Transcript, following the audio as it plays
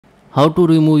How to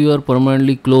remove your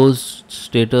permanently closed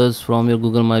status from your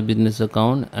Google My Business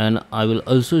account, and I will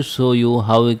also show you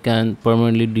how you can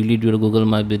permanently delete your Google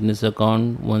My Business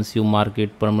account once you mark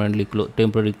it permanently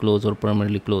temporarily close or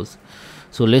permanently close.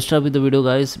 So let's start with the video,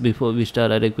 guys. Before we start,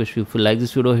 I request you, if you like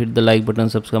this video, hit the like button,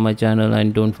 subscribe my channel,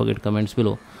 and don't forget comments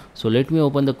below. So let me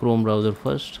open the Chrome browser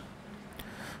first.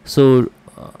 So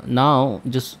now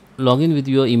just log in with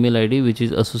your email id which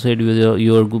is associated with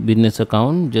your business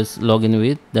account. Just log in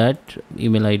with that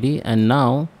email id, and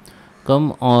now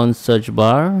come on search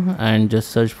bar and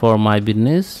just search for my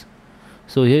business.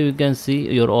 So here you can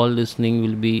see your all listening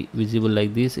will be visible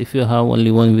like this. If you have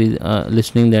only one with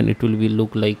listening, then it will be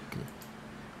look like,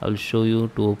 I'll show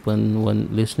you to open one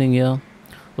listening here.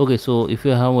 Okay, so if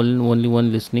you have only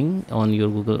one listening on your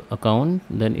Google account,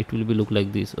 then it will be look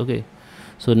like this. Okay,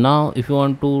 so now if you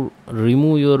want to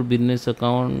remove your business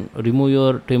account, remove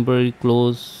your temporary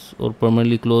close or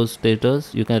permanently closed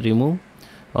status, you can remove,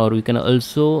 or you can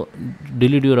also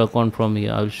delete your account from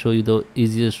here. I'll show you the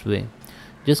easiest way.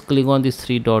 Just click on this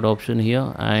three dot option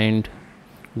here and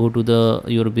go to the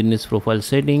your business profile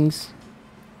settings,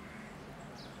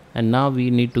 and now we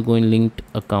need to go in linked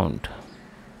account.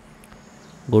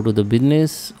 Go to the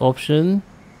business option.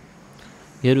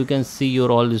 Here you can see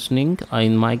your all listening.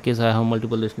 In my case I have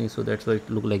multiple listenings, so that's why it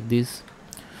look like this.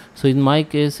 So in my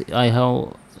case I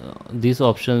have this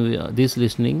option, this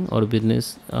listening or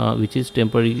business which is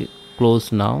temporarily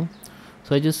closed now.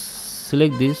 So I just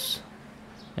select this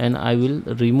and I will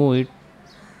remove it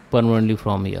permanently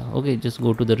from here. Okay, just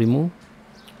go to the remove,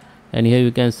 and here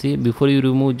you can see, before you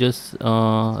remove, just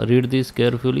read this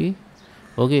carefully.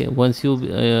 Okay, once you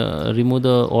remove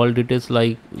the all details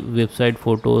like website,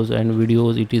 photos and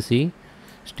videos etc,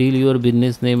 still your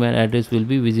business name and address will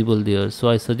be visible there. So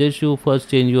I suggest you first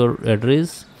change your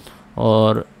address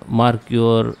or mark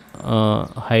your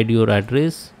hide your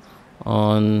address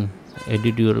on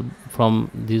edit your,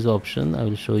 from this option I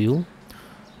will show you.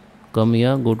 Come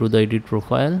here, go to the edit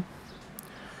profile,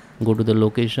 go to the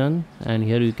location, and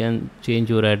here you can change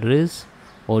your address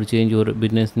or change your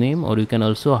business name, or you can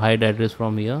also hide address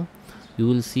from here. You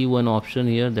will see one option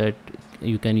here that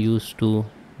you can use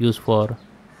for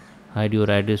hide your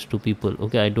address to people.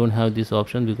 Okay, I don't have this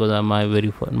option because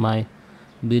my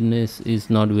business is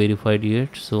not verified yet.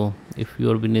 So if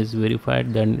your business is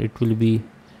verified, then it will be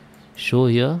show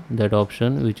here that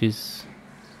option which is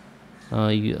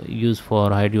used for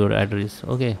hide your address.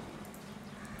 Okay,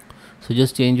 so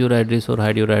just change your address or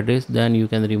hide your address, then you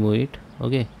can remove it.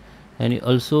 Okay, and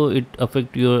also it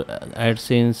affect your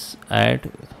AdSense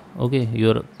ad. Okay,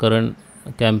 your current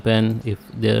campaign, if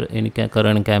there any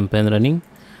current campaign running,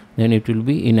 then it will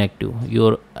be inactive.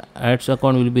 Your ads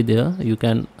account will be there, you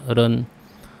can run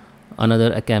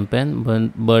another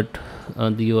campaign, but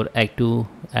your active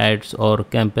ads or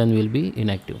campaign will be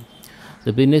inactive.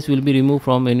 The business will be removed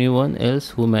from anyone else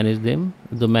who manage them.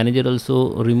 The manager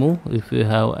also remove. If you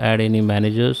have add any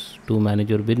managers to manage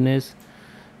your business,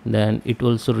 then it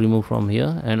also remove from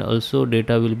here, and also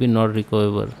data will be not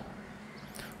recoverable.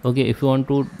 Okay, if you want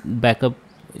to backup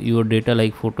your data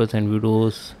like photos and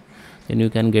videos, then you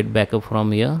can get backup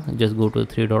from here. Just go to the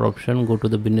three dot option, go to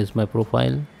the business my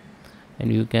profile,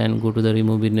 and you can go to the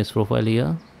remove business profile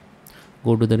here.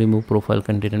 Go to the remove profile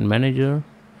content manager,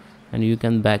 and you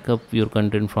can backup your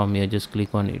content from here. Just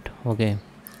click on it. Okay,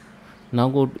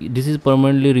 now this is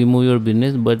permanently remove your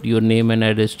business, but your name and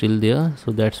address still there.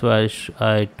 So that's why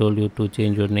I told you to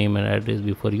change your name and address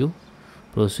before you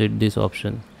proceed this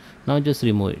option. Now just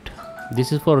remove it.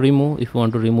 This is for remove if you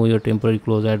want to remove your temporary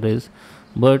close address.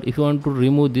 But if you want to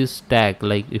remove this tag,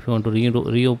 like if you want to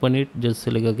reopen it, just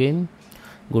select again,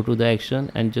 go to the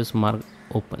action and just mark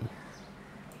open.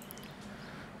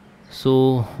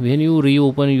 So when you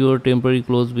reopen your temporary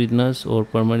closed business or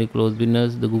permanently closed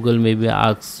business, the Google maybe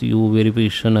asks you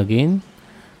verification again.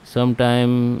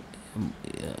 Sometime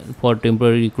for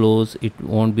temporary close it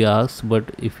won't be asked, but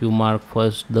if you mark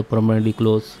first the permanently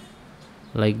close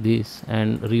like this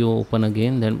and reopen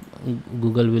again, then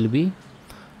Google will be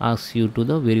ask you to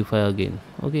the verify again.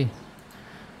 Okay,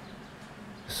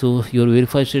 so your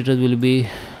verified status will be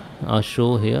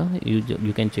show here.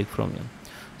 You can check from here.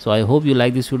 So I hope you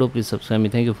like this video. Please subscribe me.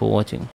 Thank you for watching.